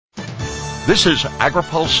This is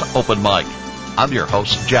AgriPulse Open Mic. I'm your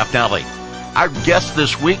host, Jeff Nally. Our guest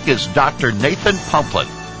this week is Dr. Nathan Pumplin,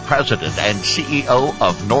 President and CEO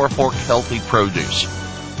of Norfolk Healthy Produce.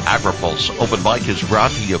 AgriPulse Open Mic is brought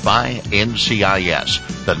to you by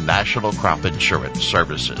NCIS, the National Crop Insurance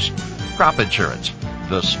Services. Crop insurance,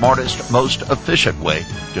 the smartest, most efficient way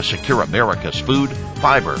to secure America's food,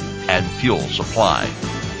 fiber, and fuel supply.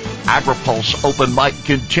 AgriPulse Open Mic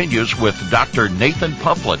continues with Dr. Nathan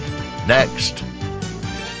Pumplin next.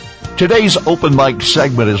 Today's Open Mic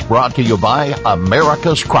segment is brought to you by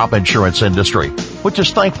America's crop insurance industry, which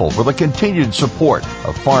is thankful for the continued support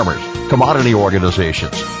of farmers, commodity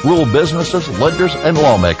organizations, rural businesses, lenders, and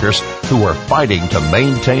lawmakers who are fighting to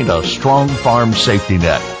maintain a strong farm safety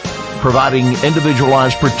net. Providing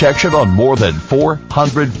individualized protection on more than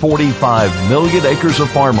 445 million acres of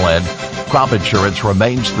farmland, crop insurance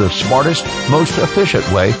remains the smartest, most efficient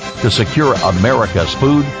way to secure America's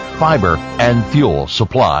food, fiber, and fuel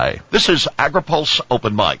supply. This is AgriPulse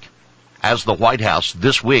Open Mic. As the White House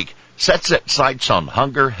this week sets its sights on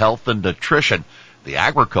hunger, health, and nutrition, the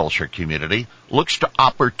agriculture community looks to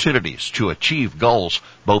opportunities to achieve goals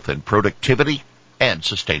both in productivity and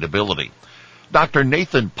sustainability. Dr.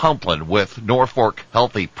 Nathan Pumplin with Norfolk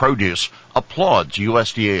Healthy Produce applauds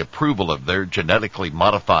USDA approval of their genetically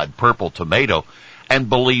modified purple tomato and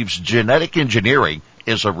believes genetic engineering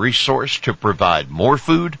is a resource to provide more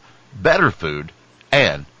food, better food,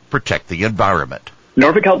 and protect the environment.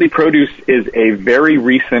 Norfolk Healthy Produce is a very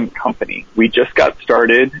recent company. We just got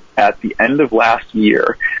started at the end of last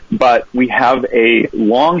year, but we have a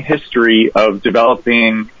long history of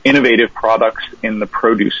developing innovative products in the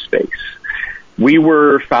produce space. We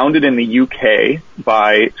were founded in the UK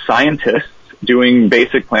by scientists doing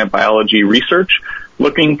basic plant biology research,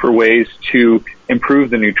 looking for ways to improve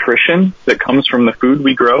the nutrition that comes from the food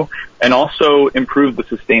we grow and also improve the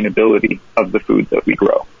sustainability of the food that we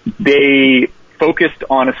grow. They focused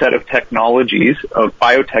on a set of technologies, of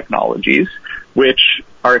biotechnologies, which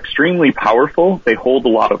are extremely powerful. They hold a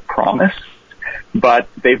lot of promise, but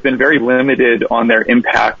they've been very limited on their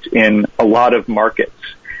impact in a lot of markets.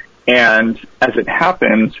 And as it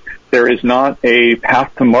happens, there is not a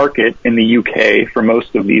path to market in the UK for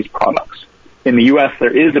most of these products. In the US,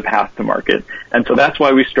 there is a path to market, and so that's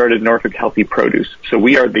why we started Norfolk Healthy Produce. So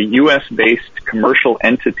we are the US-based commercial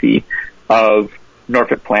entity of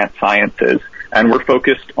Norfolk Plant Sciences, and we're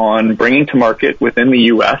focused on bringing to market within the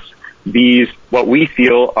US these, what we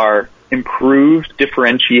feel are improved,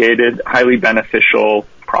 differentiated, highly beneficial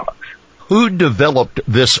products. Who developed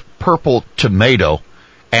this purple tomato?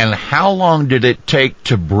 And how long did it take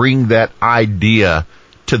to bring that idea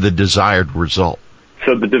to the desired result?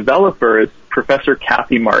 So the developer is Professor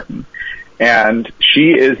Kathy Martin, and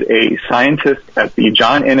she is a scientist at the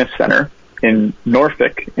John Innes Center in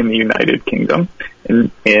Norfolk in the United Kingdom,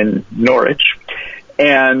 in Norwich.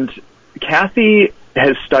 And Kathy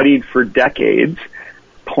has studied for decades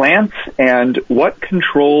plants and what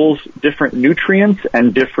controls different nutrients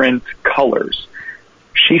and different colors.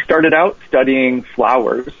 She started out studying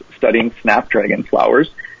flowers, studying snapdragon flowers,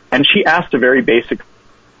 and she asked a very basic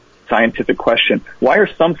scientific question. Why are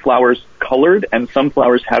some flowers colored and some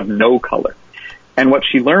flowers have no color? And what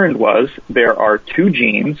she learned was there are two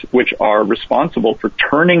genes which are responsible for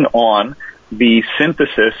turning on the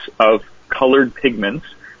synthesis of colored pigments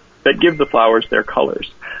that give the flowers their colors.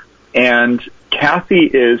 And Kathy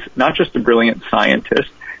is not just a brilliant scientist,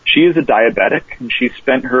 she is a diabetic, and she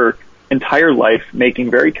spent her entire life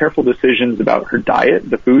making very careful decisions about her diet,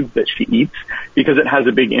 the foods that she eats, because it has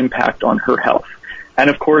a big impact on her health. And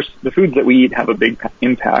of course, the foods that we eat have a big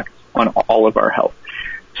impact on all of our health.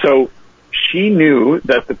 So she knew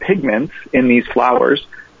that the pigments in these flowers,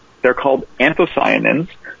 they're called anthocyanins,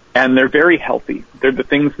 and they're very healthy. They're the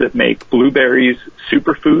things that make blueberries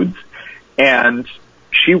superfoods. And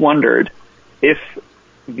she wondered if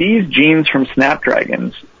these genes from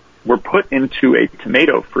snapdragons were put into a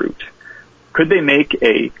tomato fruit, could they make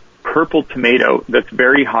a purple tomato that's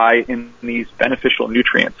very high in these beneficial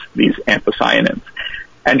nutrients, these anthocyanins?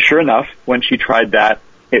 And sure enough, when she tried that,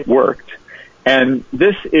 it worked. And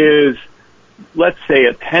this is, let's say,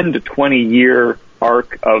 a 10 to 20 year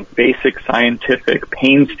arc of basic scientific,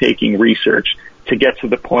 painstaking research to get to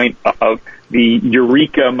the point of the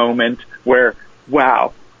eureka moment where,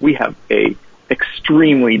 wow, we have a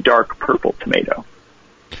extremely dark purple tomato.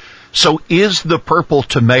 So is the purple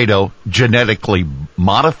tomato genetically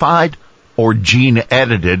modified or gene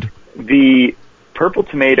edited? The purple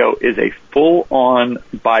tomato is a full-on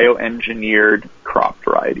bioengineered crop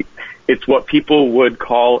variety. It's what people would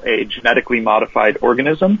call a genetically modified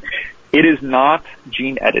organism. It is not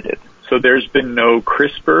gene edited. So there's been no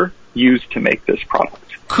CRISPR used to make this product.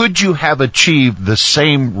 Could you have achieved the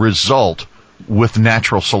same result with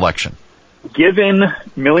natural selection? Given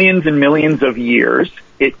millions and millions of years,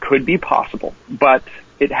 it could be possible, but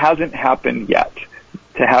it hasn't happened yet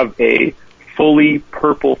to have a fully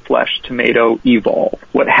purple-fleshed tomato evolve.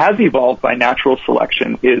 What has evolved by natural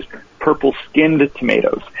selection is purple-skinned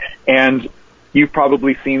tomatoes. And you've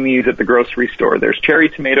probably seen these at the grocery store. There's cherry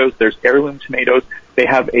tomatoes, there's heirloom tomatoes. They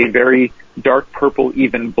have a very dark purple,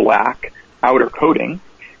 even black outer coating.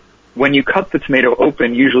 When you cut the tomato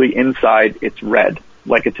open, usually inside it's red,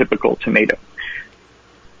 like a typical tomato.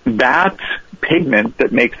 That pigment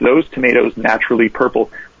that makes those tomatoes naturally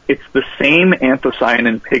purple, it's the same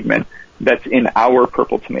anthocyanin pigment that's in our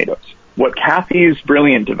purple tomatoes. What Kathy's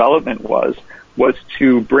brilliant development was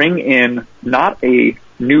to bring in not a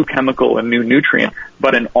new chemical, a new nutrient,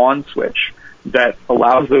 but an on switch that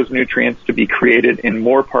allows those nutrients to be created in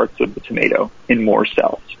more parts of the tomato, in more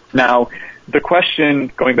cells. Now, the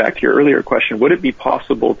question, going back to your earlier question, would it be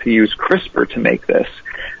possible to use CRISPR to make this?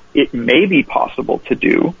 It may be possible to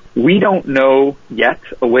do. We don't know yet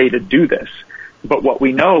a way to do this, but what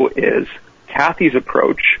we know is Kathy's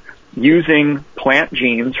approach, using plant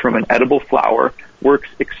genes from an edible flower, works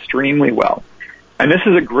extremely well. And this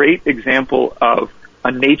is a great example of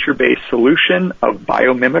a nature-based solution of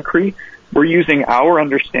biomimicry. We're using our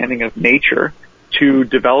understanding of nature to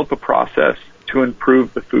develop a process to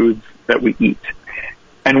improve the foods that we eat.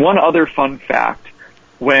 And one other fun fact,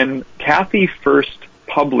 when Kathy first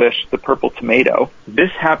published the purple tomato,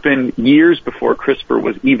 this happened years before CRISPR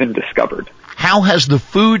was even discovered. How has the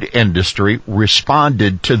food industry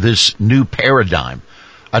responded to this new paradigm?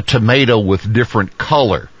 A tomato with different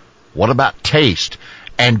color. What about taste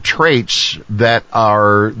and traits that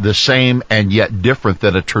are the same and yet different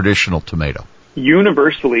than a traditional tomato?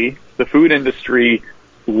 Universally, the food industry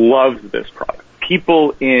loves this product.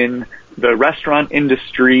 People in the restaurant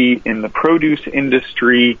industry, in the produce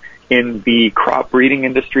industry, in the crop breeding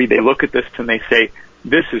industry, they look at this and they say,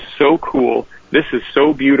 this is so cool, this is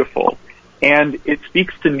so beautiful, and it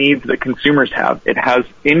speaks to needs that consumers have. It has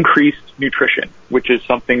increased nutrition, which is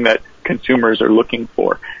something that consumers are looking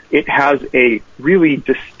for. It has a really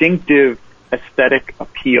distinctive aesthetic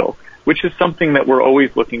appeal, which is something that we're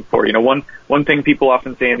always looking for. You know, one thing people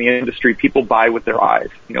often say in the industry, people buy with their eyes.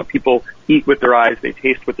 You know, people eat with their eyes, they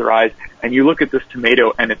taste with their eyes, and you look at this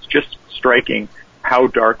tomato and it's just striking how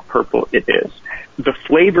dark purple it is. The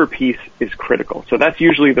flavor piece is critical. So that's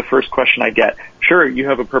usually the first question I get. Sure, you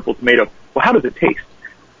have a purple tomato. Well, how does it taste?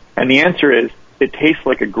 And the answer is, it tastes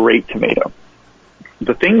like a great tomato.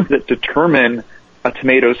 The things that determine a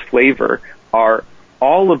tomato's flavor are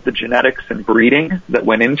all of the genetics and breeding that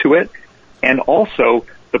went into it, and also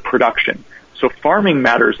the production. So farming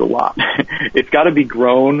matters a lot. It's got to be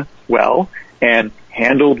grown well and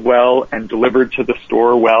handled well and delivered to the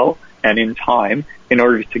store well and in time in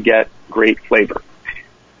order to get great flavor.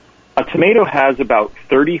 A tomato has about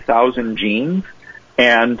 30,000 genes,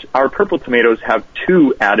 and our purple tomatoes have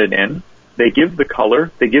 2 added in. They give the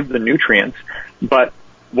color, they give the nutrients, but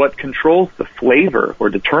what controls the flavor or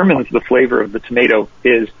determines the flavor of the tomato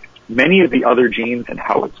is many of the other genes and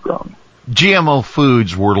how it's grown. GMO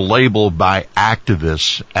foods were labeled by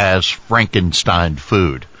activists as Frankenstein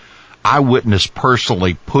food. I witnessed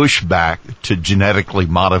personally pushback to genetically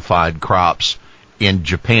modified crops in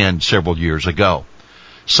Japan several years ago.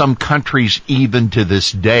 Some countries even to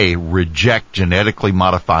this day reject genetically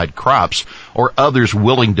modified crops, or others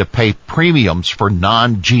willing to pay premiums for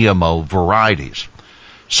non-GMO varieties.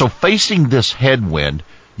 So facing this headwind,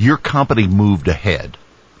 your company moved ahead.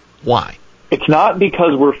 Why? It's not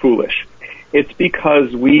because we're foolish. It's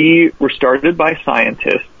because we were started by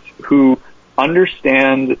scientists who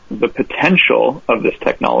understand the potential of this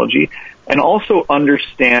technology and also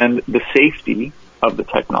understand the safety of the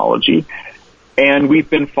technology. And we've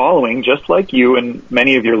been following, just like you and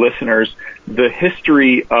many of your listeners, the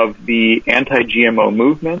history of the anti-GMO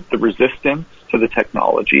movement, the resistance to the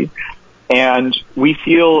technology. And we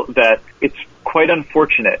feel that it's quite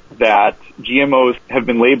unfortunate that GMOs have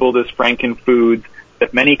been labeled as frankenfoods,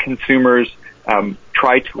 that many consumers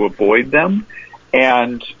try to avoid them.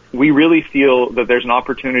 And we really feel that there's an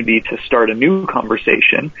opportunity to start a new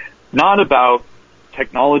conversation, not about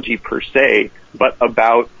technology per se, but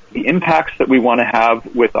about the impacts that we want to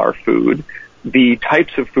have with our food, the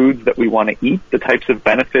types of foods that we want to eat, the types of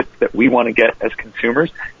benefits that we want to get as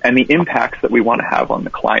consumers, and the impacts that we want to have on the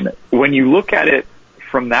climate. When you look at it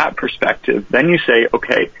from that perspective, then you say,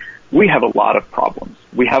 okay, we have a lot of problems.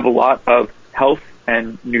 We have a lot of health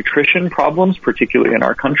and nutrition problems, particularly in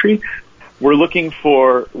our country. We're looking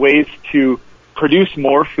for ways to produce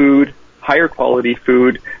more food higher quality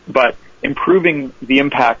food, but improving the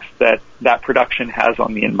impacts that that production has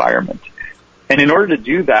on the environment. And in order to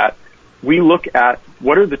do that, we look at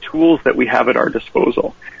what are the tools that we have at our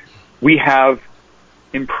disposal. We have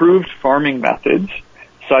improved farming methods,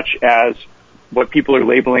 such as what people are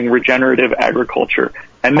labeling regenerative agriculture,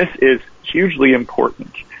 and this is hugely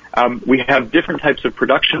important. We have different types of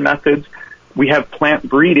production methods. We have plant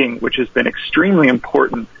breeding, which has been extremely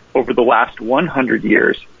important over the last 100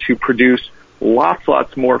 years to produce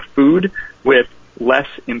lots more food with less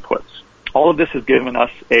inputs. All of this has given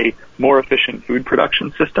us a more efficient food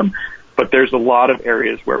production system, but there's a lot of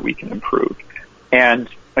areas where we can improve. And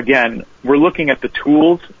again, we're looking at the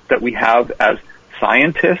tools that we have as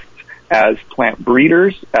scientists, as plant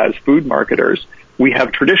breeders, as food marketers. We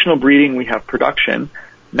have traditional breeding, we have production.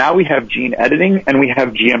 Now we have gene editing and we have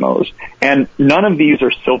GMOs. And none of these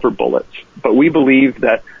are silver bullets, but we believe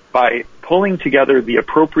that by pulling together the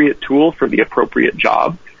appropriate tool for the appropriate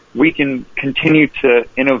job, we can continue to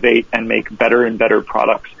innovate and make better and better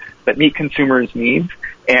products that meet consumers' needs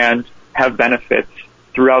and have benefits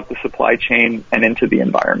throughout the supply chain and into the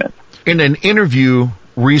environment. In an interview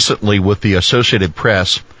recently with the Associated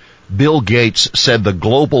Press, Bill Gates said the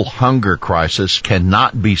global hunger crisis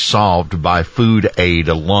cannot be solved by food aid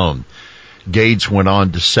alone. Gates went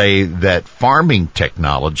on to say that farming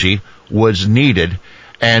technology was needed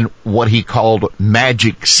and what he called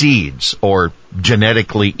magic seeds or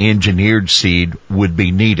genetically engineered seed would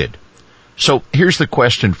be needed. So here's the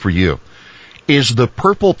question for you. Is the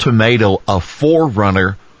purple tomato a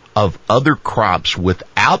forerunner of other crops with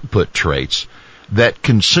output traits that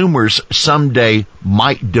consumers someday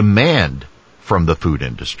might demand from the food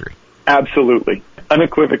industry? Absolutely.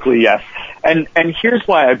 Unequivocally, yes. And here's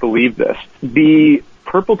why I believe this. The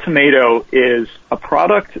purple tomato is a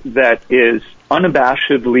product that is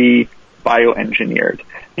unabashedly bioengineered.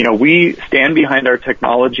 You know, we stand behind our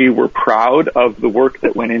technology. We're proud of the work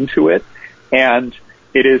that went into it. And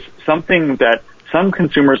it is something that some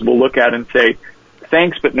consumers will look at and say,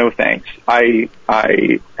 thanks, but no thanks. I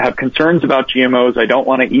have concerns about GMOs. I don't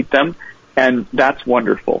want to eat them. And that's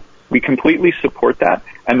wonderful. We completely support that.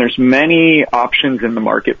 And there's many options in the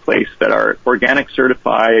marketplace that are organic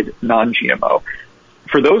certified, non-GMO.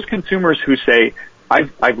 For those consumers who say,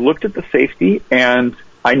 I've looked at the safety and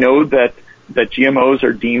I know that GMOs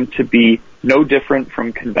are deemed to be no different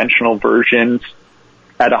from conventional versions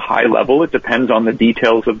at a high level. It depends on the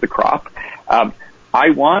details of the crop.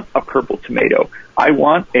 I want a purple tomato. I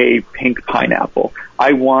want a pink pineapple.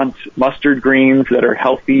 I want mustard greens that are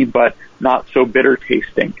healthy but not so bitter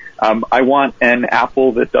tasting. I want an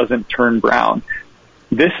apple that doesn't turn brown.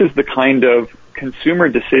 This is the kind of consumer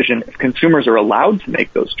decision. If consumers are allowed to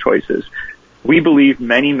make those choices, we believe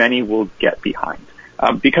many will get behind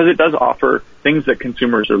because it does offer things that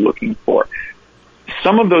consumers are looking for.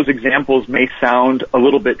 Some of those examples may sound a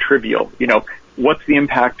little bit trivial. You know, what's the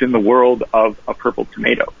impact in the world of a purple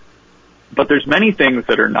tomato? But there's many things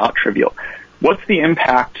that are not trivial. What's the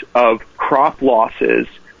impact of crop losses?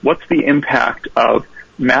 What's the impact of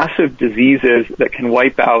massive diseases that can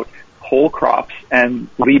wipe out whole crops and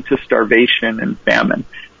lead to starvation and famine?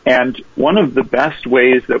 And one of the best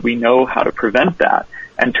ways that we know how to prevent that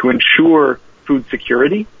and to ensure food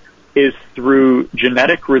security is through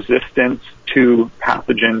genetic resistance to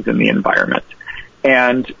pathogens in the environment.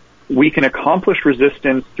 And we can accomplish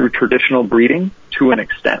resistance through traditional breeding to an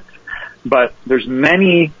extent. But there's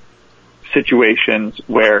many situations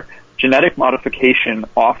where genetic modification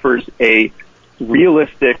offers a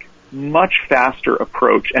realistic, much faster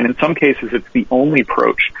approach, and in some cases it's the only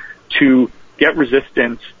approach to get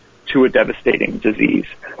resistance to a devastating disease.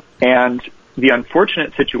 And the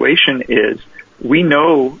unfortunate situation is we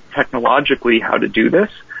know technologically how to do this,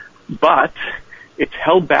 but it's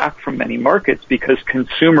held back from many markets because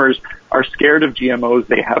consumers are scared of GMOs.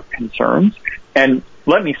 They have concerns. And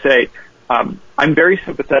let me say, I'm very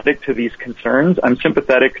sympathetic to these concerns. I'm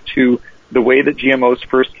sympathetic to the way that GMOs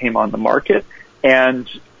first came on the market and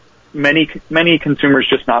many consumers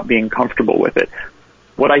just not being comfortable with it.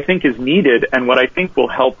 What I think is needed and what I think will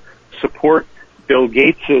help support Bill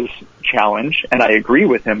Gates' challenge, and I agree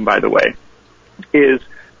with him, by the way, is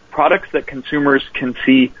products that consumers can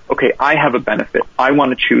see, okay, I have a benefit. I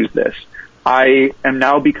want to choose this. I am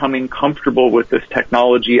now becoming comfortable with this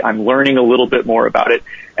technology. I'm learning a little bit more about it.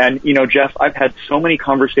 And, you know, Jeff, I've had so many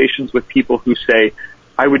conversations with people who say,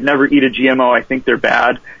 I would never eat a GMO. I think they're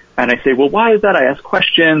bad. And I say, well, why is that? I ask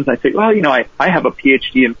questions. I say, well, you know, I have a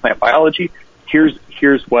PhD in plant biology. Here's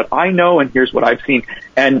what I know and here's what I've seen.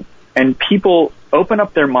 And people open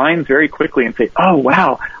up their minds very quickly and say, oh,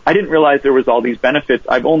 wow, I didn't realize there was all these benefits.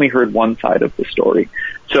 I've only heard one side of the story.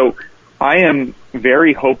 So I am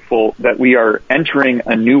very hopeful that we are entering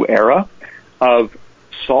a new era of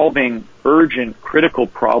solving urgent, critical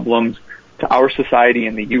problems to our society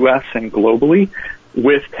in the U.S. and globally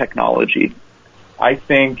with technology. I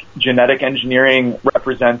think genetic engineering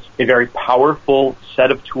represents a very powerful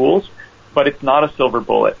set of tools, but it's not a silver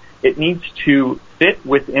bullet. It needs to fit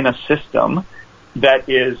within a system that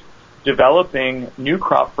is developing new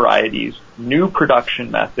crop varieties, new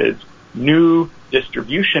production methods, new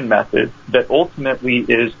distribution methods that ultimately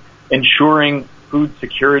is ensuring food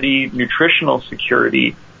security, nutritional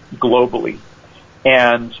security globally.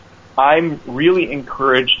 And I'm really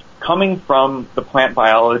encouraged, coming from the plant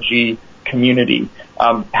biology community,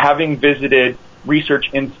 having visited research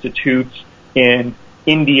institutes in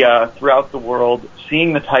India, throughout the world,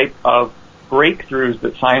 seeing the type of breakthroughs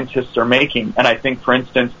that scientists are making. And I think, for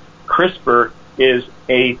instance, CRISPR is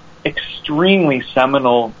a extremely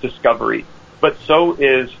seminal discovery, but so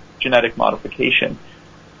is genetic modification.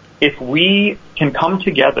 If we can come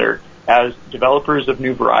together as developers of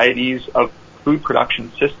new varieties of food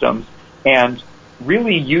production systems and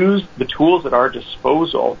really use the tools at our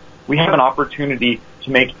disposal, we have an opportunity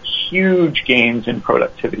to make huge gains in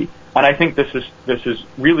productivity. And I think this is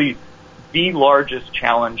really the largest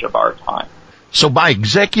challenge of our time. So by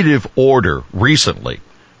executive order recently,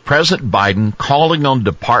 President Biden calling on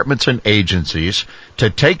departments and agencies to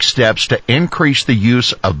take steps to increase the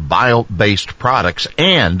use of bio-based products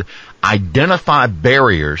and identify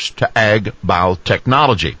barriers to ag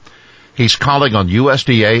biotechnology. He's calling on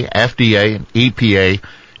USDA, FDA, and EPA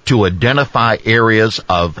to identify areas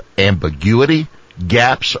of ambiguity,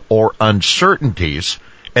 gaps, or uncertainties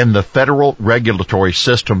in the federal regulatory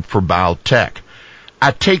system for biotech. I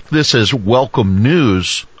take this as welcome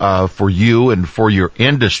news for you and for your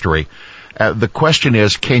industry. The question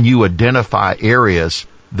is, can you identify areas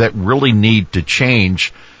that really need to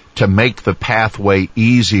change to make the pathway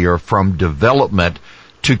easier from development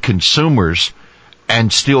to consumers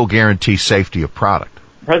and still guarantee safety of product?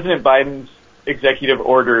 President Biden's executive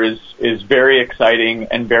order is very exciting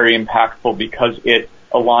and very impactful because it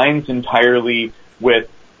aligns entirely with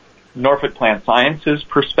Norfolk Plant Science's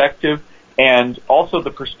perspective and also the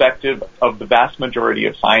perspective of the vast majority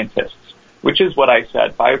of scientists, which is what I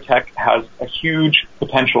said. Biotech has a huge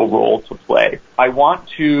potential role to play. I want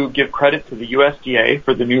to give credit to the USDA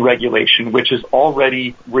for the new regulation, which has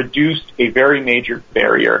already reduced a very major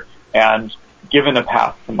barrier and given a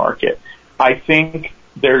path to market. I think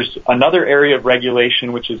there's another area of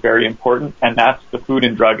regulation which is very important, and that's the Food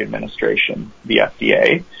and Drug Administration, the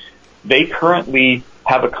FDA. They currently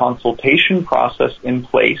have a consultation process in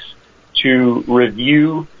place to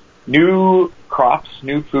review new crops,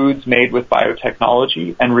 new foods made with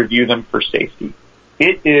biotechnology, and review them for safety.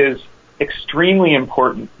 It is extremely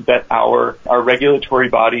important that our regulatory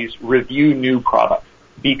bodies review new products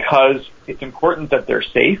because it's important that they're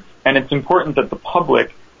safe, and it's important that the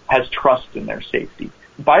public has trust in their safety.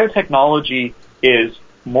 Biotechnology is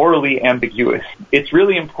morally ambiguous. It's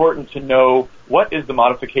really important to know what is the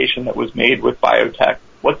modification that was made with biotech,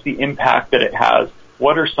 what's the impact that it has,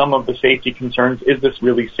 what are some of the safety concerns, is this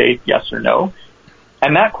really safe, yes or no?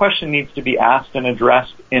 And that question needs to be asked and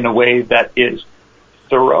addressed in a way that is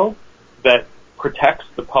thorough, that protects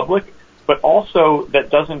the public, but also that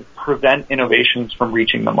doesn't prevent innovations from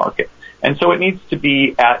reaching the market. And so it needs to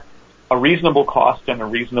be at a reasonable cost and a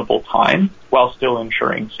reasonable time while still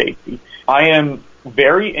ensuring safety. I am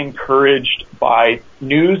very encouraged by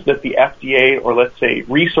news that the FDA, or let's say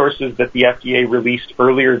resources that the FDA released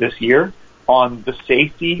earlier this year on the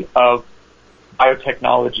safety of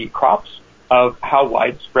biotechnology crops, of how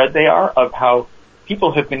widespread they are, of how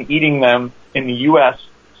people have been eating them in the U.S.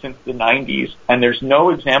 since the 90s, and there's no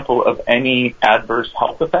example of any adverse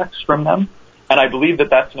health effects from them. And I believe that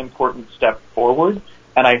that's an important step forward,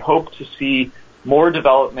 and I hope to see more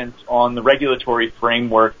developments on the regulatory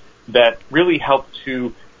framework that really help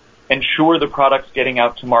to ensure the products getting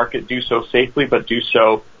out to market do so safely, but do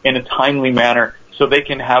so in a timely manner so they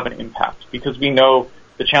can have an impact, because we know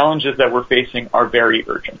the challenges that we're facing are very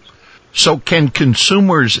urgent. So can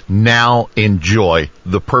consumers now enjoy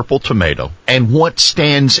the purple tomato, and what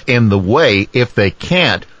stands in the way, if they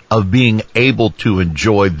can't, of being able to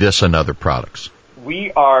enjoy this and other products?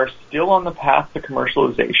 We are still on the path to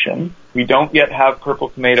commercialization. We don't yet have purple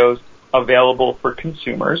tomatoes available for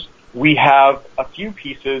consumers. We have a few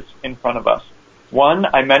pieces in front of us. One,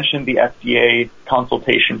 I mentioned the FDA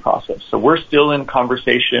consultation process. So we're still in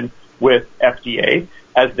conversation with FDA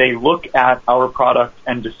as they look at our product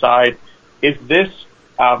and decide, is this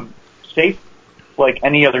safe like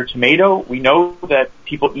any other tomato? We know that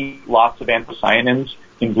people eat lots of anthocyanins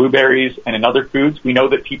in blueberries and in other foods. We know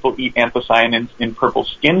that people eat anthocyanins in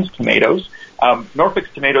purple-skinned tomatoes.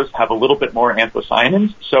 Norfolk's tomatoes have a little bit more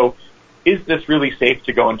anthocyanins, so is this really safe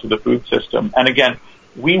to go into the food system? And again,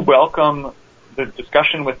 we welcome the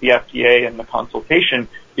discussion with the FDA and the consultation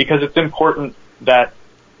because it's important that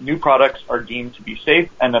new products are deemed to be safe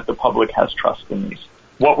and that the public has trust in these.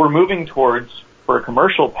 What we're moving towards for a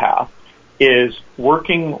commercial path is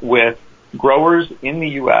working with growers in the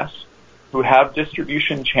U.S. who have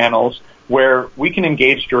distribution channels where we can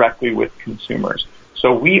engage directly with consumers.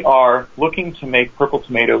 So we are looking to make purple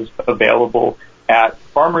tomatoes available at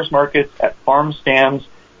farmers markets, at farm stands,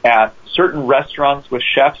 at certain restaurants with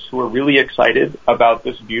chefs who are really excited about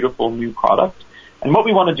this beautiful new product. And what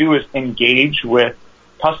we want to do is engage with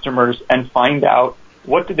customers and find out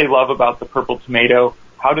what do they love about the purple tomato,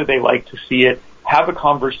 how do they like to see it, have a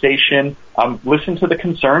conversation, listen to the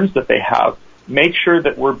concerns that they have, make sure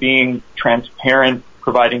that we're being transparent,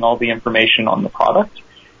 providing all the information on the product,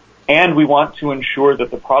 and we want to ensure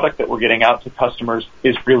that the product that we're getting out to customers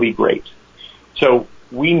is really great. So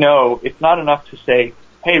we know it's not enough to say,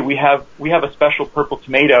 hey, we have a special purple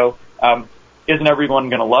tomato, isn't everyone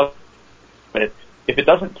going to love it? If it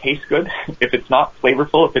doesn't taste good, if it's not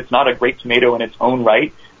flavorful, if it's not a great tomato in its own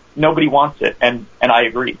right, nobody wants it, and I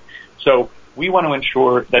agree. So we want to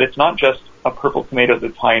ensure that it's not just a purple tomato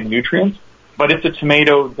that's high in nutrients, but it's a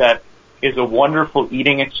tomato that is a wonderful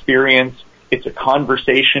eating experience. It's a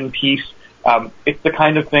conversation piece. It's the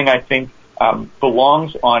kind of thing I think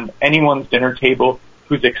belongs on anyone's dinner table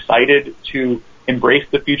who's excited to embrace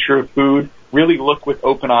the future of food, really look with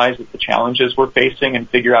open eyes at the challenges we're facing and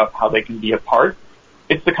figure out how they can be a part.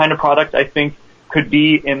 It's the kind of product I think could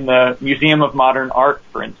be in the Museum of Modern Art,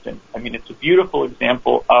 for instance. I mean, it's a beautiful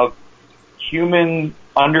example of human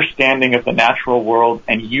understanding of the natural world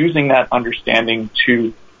and using that understanding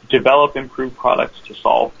to develop improved products to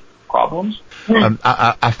solve problems.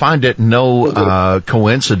 I find it no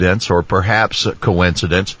coincidence, or perhaps a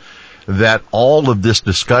coincidence, that all of this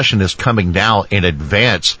discussion is coming now in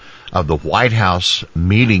advance of the White House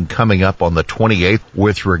meeting coming up on the 28th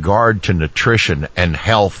with regard to nutrition and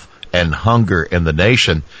health and hunger in the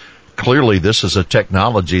nation. Clearly, this is a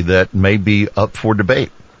technology that may be up for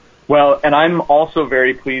debate. Well, and I'm also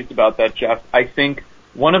very pleased about that, Jeff. I think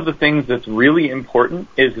one of the things that's really important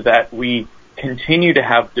is that we continue to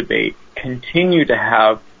have debate, continue to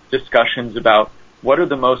have discussions about what are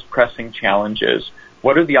the most pressing challenges,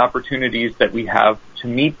 what are the opportunities that we have to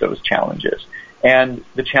meet those challenges. And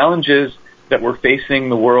the challenges that we're facing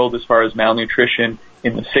the world as far as malnutrition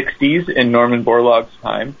in the 60s, in Norman Borlaug's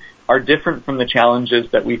time, are different from the challenges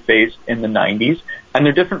that we faced in the 90s, and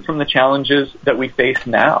they're different from the challenges that we face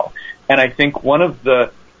now. And I think one of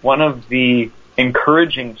the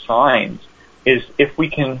encouraging signs is if we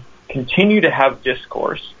can continue to have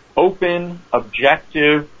discourse, open,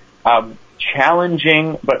 objective,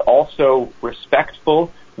 challenging, but also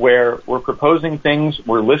respectful, where we're proposing things,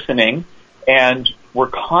 we're listening, and we're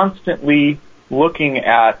constantly looking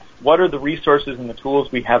at what are the resources and the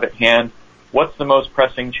tools we have at hand, what's the most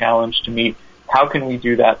pressing challenge to meet, how can we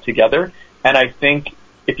do that together? And I think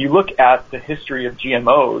if you look at the history of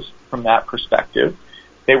GMOs from that perspective,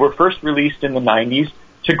 they were first released in the 90s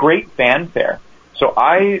to great fanfare. So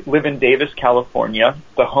I live in Davis, California,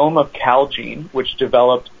 the home of Calgene, which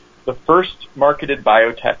developed the first marketed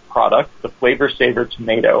biotech product, the Flavor Saver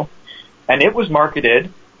tomato, and it was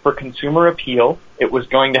marketed for consumer appeal. It was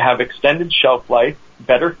going to have extended shelf life,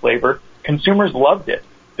 better flavor. Consumers loved it.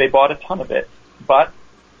 They bought a ton of it, but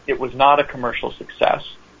it was not a commercial success.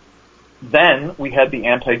 Then we had the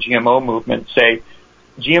anti-GMO movement say,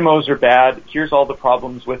 GMOs are bad, here's all the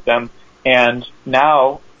problems with them, and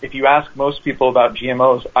now if you ask most people about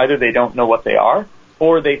GMOs, either they don't know what they are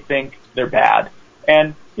or they think they're bad.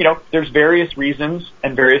 And, there's various reasons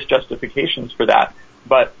and various justifications for that.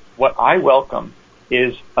 But what I welcome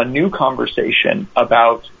is a new conversation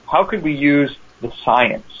about how could we use the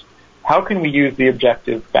science, how can we use the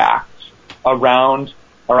objective facts around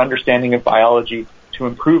our understanding of biology to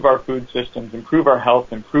improve our food systems, improve our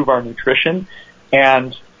health, improve our nutrition.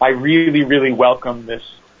 And I really, really welcome this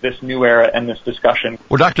new era and this discussion.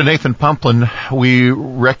 Well, Dr. Nathan Pumplin, we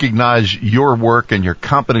recognize your work and your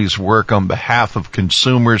company's work on behalf of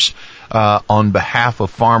consumers, on behalf of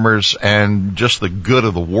farmers, and just the good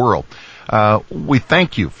of the world. We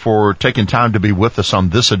thank you for taking time to be with us on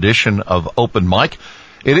this edition of Open Mic.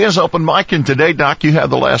 It is Open Mic, and today, Doc, you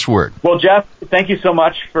have the last word. Well, Jeff, thank you so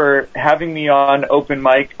much for having me on Open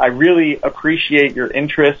Mic. I really appreciate your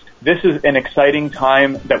interest. This is an exciting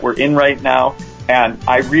time that we're in right now, and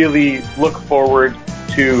I really look forward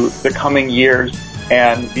to the coming years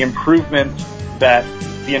and the improvement that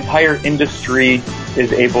the entire industry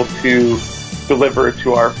is able to deliver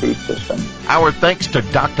to our food system. Our thanks to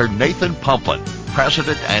Dr. Nathan Pumplin,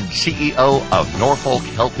 President and CEO of Norfolk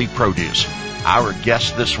Healthy Produce, our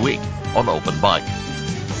guest this week on Open Mic.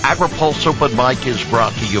 AgriPulse Open Mic is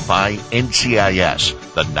brought to you by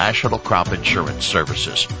NCIS, the National Crop Insurance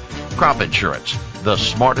Services. Crop insurance, the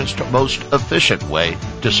smartest, most efficient way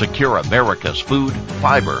to secure America's food,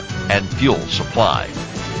 fiber, and fuel supply.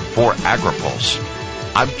 For AgriPulse,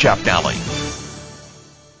 I'm Jeff Nally.